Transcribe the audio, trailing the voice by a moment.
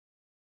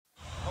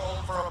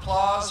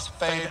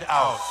fade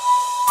out.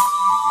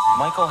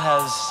 Michael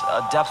has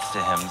a depth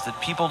to him that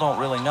people don't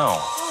really know.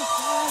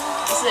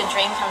 This is a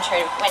dream come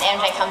true. When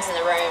MJ comes in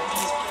the room,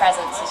 his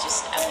presence is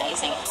just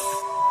amazing.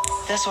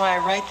 That's why I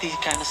write these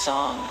kind of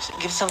songs. It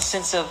gives some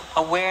sense of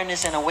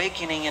awareness and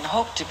awakening and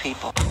hope to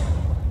people.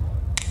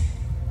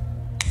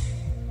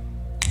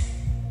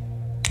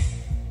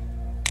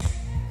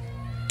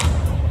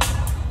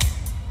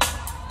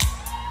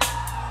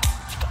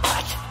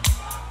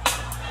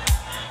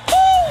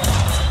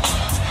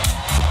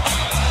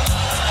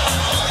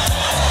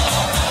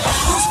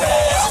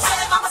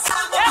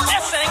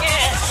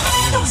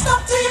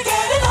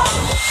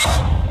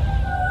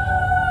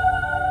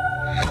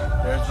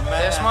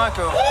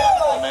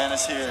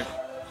 Here.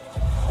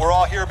 We're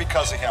all here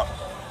because of him.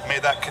 May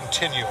that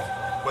continue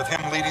with him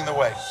leading the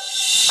way.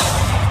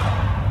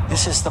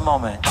 This is the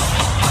moment.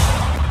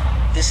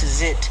 This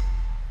is it.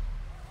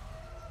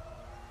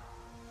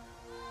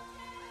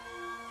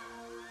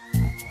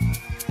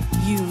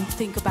 You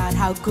think about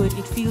how good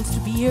it feels to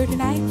be here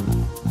tonight?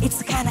 It's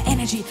the kind of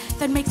energy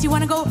that makes you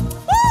want to go,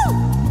 woo!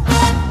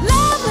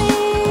 Lovely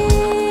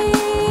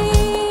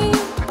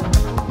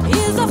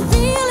is a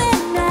feeling.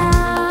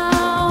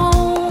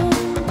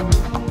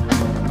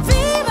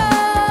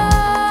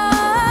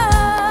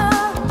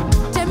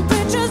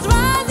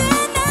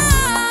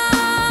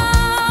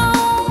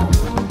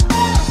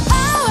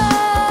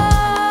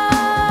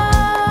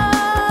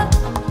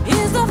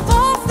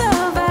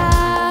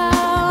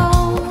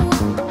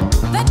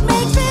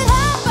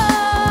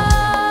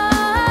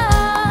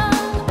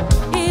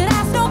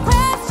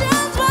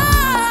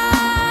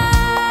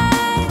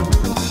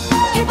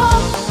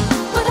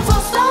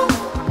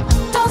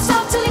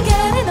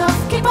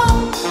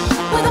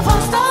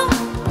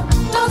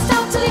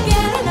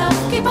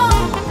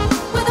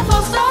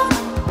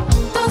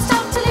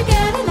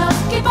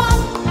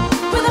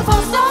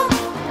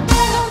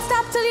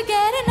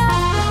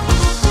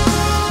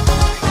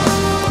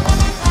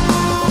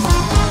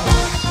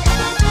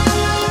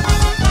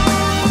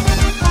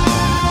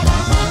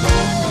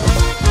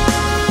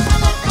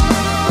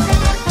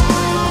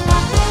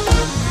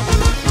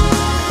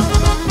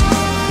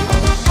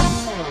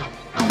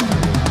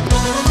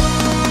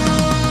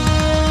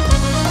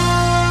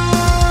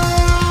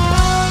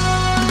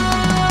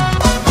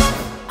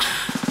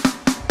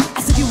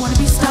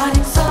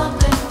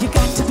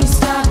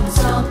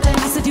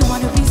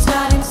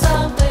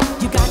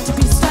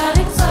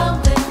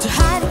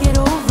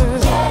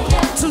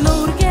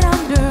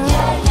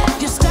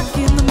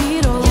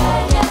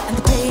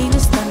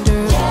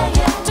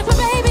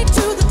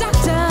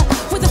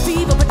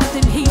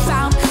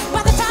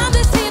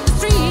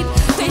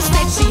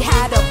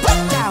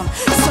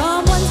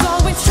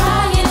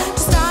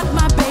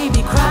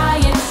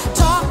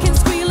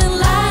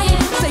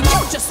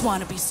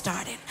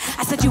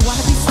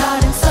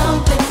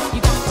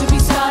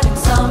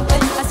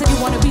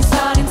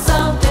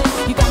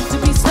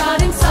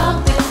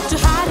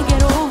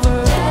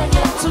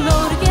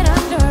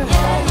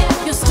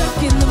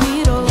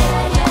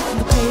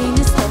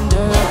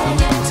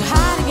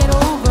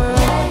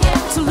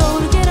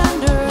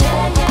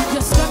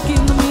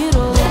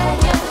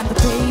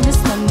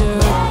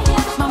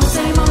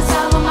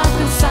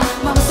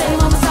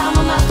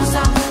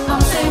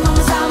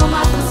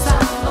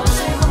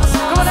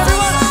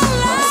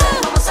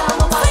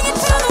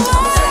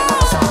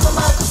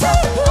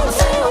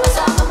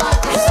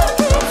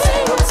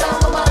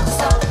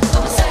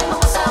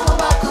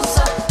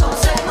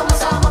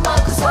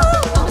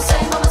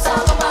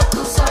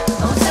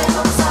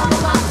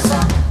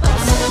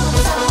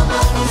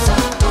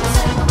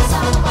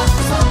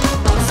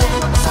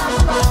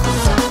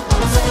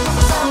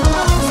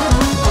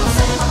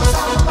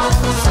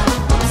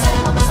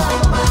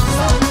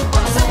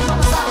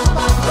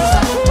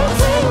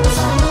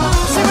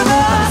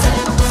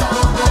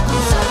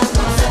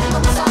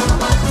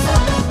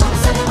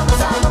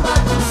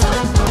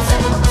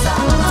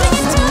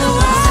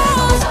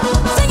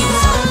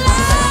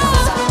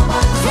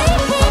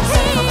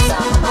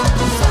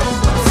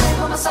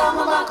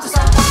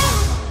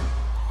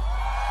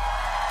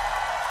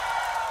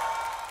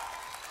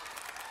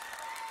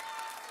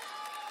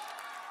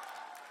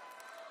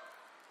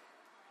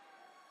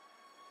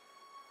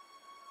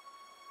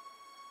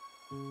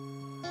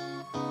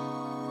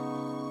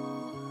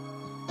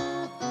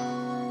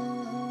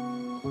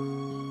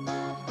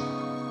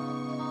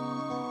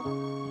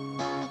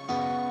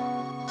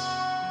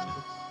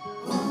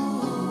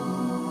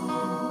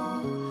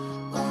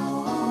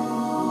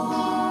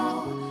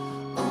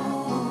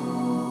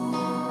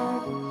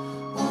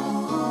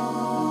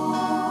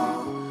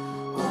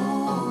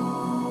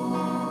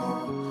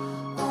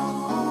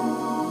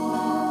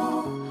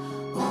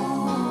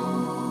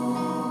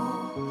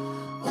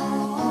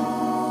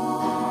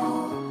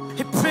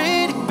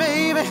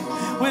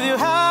 With your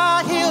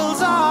high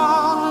heels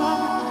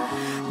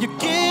on, you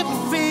give me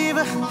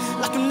fever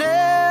like I've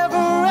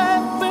never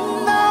ever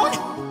known.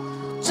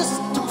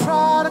 Just a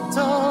product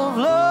of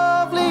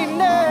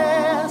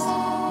loveliness.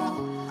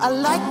 I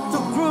like the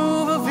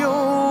groove of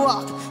your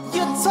walk,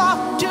 your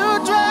talk, you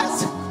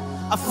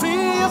I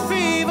feel your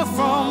fever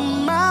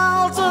from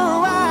miles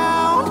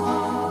around.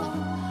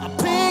 I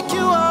pick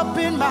you up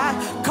in my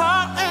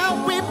car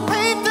and we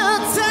paint the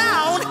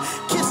town.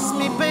 Kiss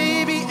me,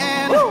 baby,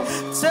 and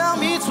tell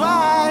me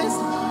twice,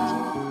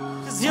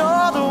 'cause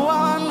you're the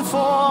one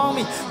for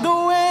me. The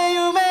way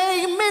you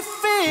make me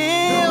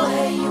feel, the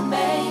way you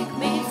make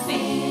me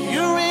feel,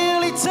 you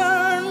really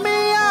turn me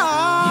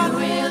on. you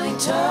really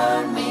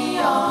turn me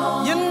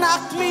on. You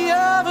knock me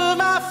off of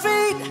my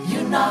feet,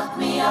 You knock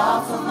me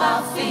off of my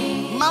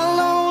feet. my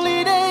lonely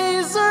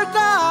days are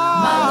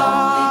gone. My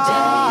lonely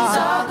days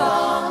are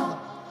gone.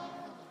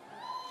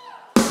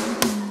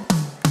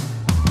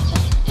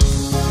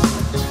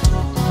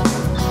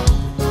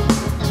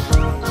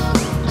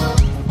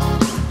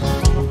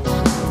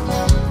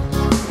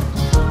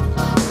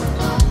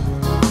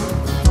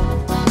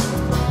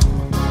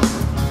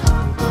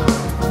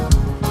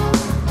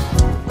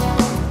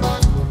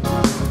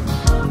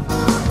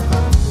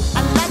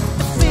 I like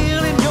the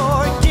feeling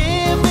you're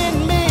giving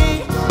me.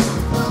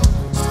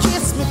 Just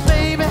kiss me,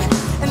 baby,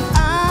 and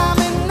I'm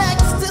in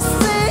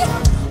ecstasy.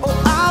 Oh,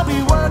 I'll be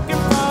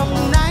working from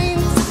 9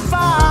 to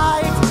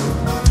 5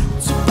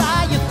 to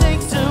buy you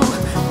things to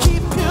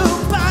keep you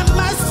by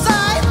my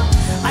side.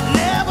 I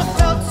never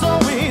felt so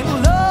in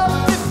love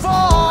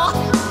before.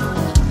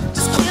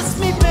 Just kiss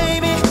me,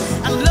 baby,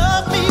 and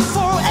love me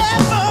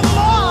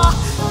forevermore.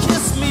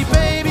 Kiss me,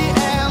 baby,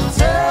 and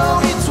tell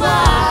me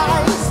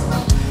twice,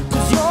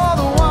 'cause you're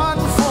the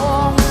one for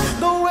me.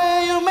 The way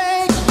you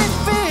make me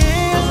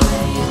feel,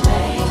 You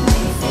make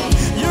me feel,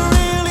 you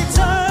really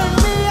turn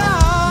me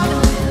on.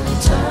 really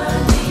turn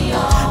me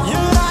on. You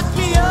knock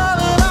me off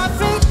of my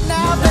feet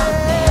now,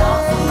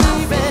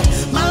 baby.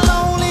 My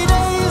lonely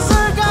days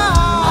are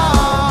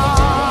gone.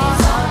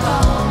 Days are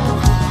gone.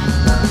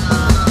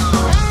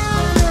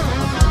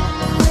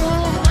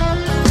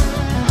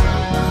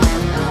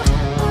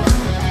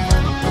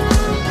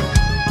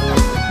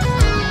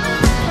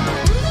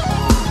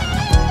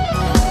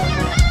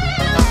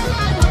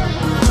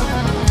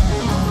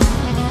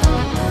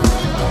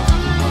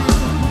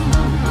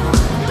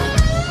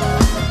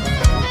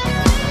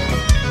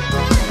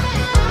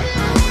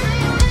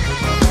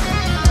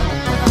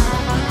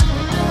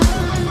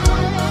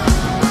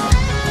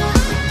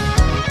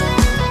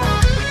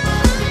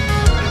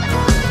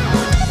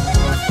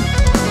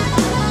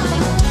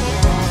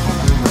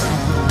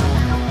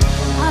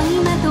 आई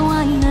मैं तो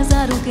आई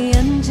नजारों के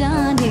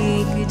अनजाने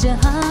एक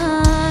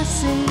जहां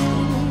से।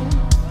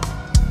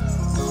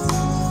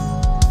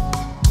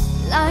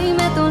 लाई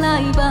मैं तो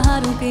लाई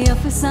बहारों के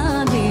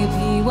अफसाने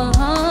भी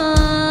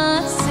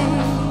वहां से।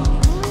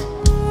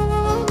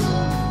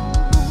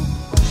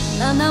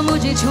 ना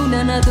मुझे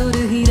छूना ना दूर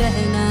ही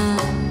रहना,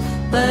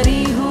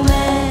 परी हूँ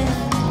मैं,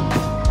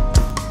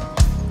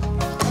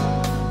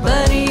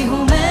 परी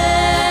हूँ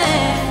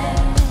मैं,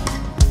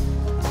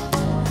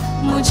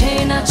 मुझे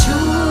ना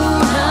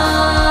छूना,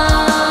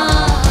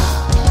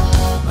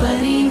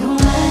 परी हूँ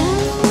मैं।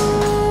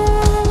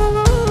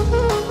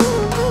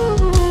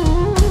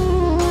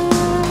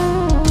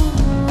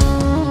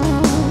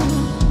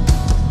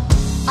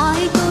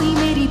 आए कोई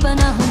मेरी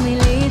पनाह में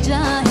ले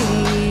जाए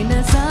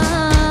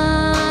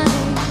नज़ारे,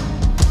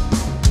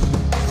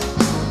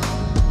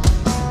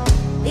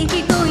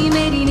 देखी कोई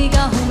मेरी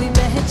निगाहों में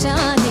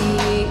पहचाने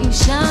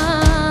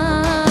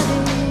इशारे।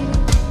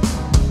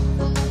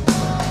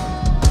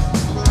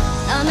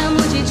 ना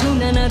मुझे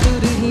छूना ना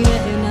दूर ही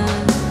रहना,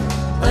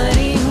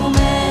 परी हूँ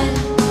मैं,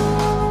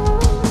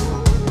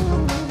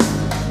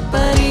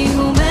 परी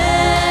हूँ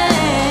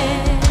मैं,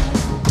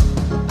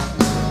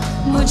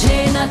 मुझे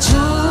ना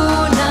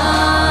छूना,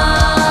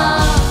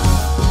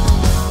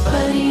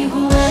 परी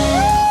हूँ मैं।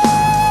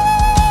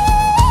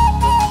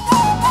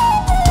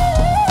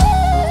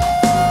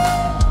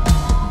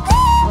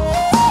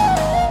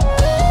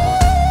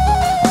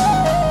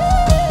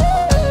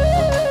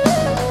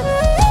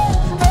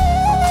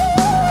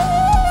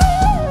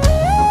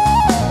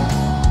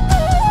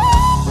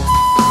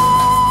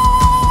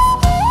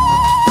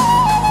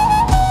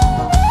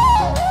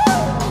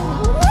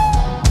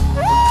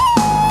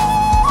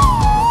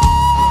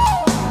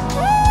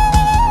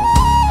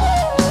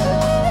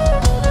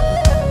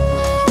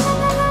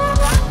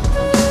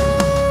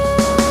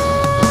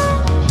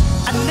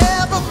 I've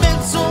never been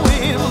so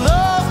in love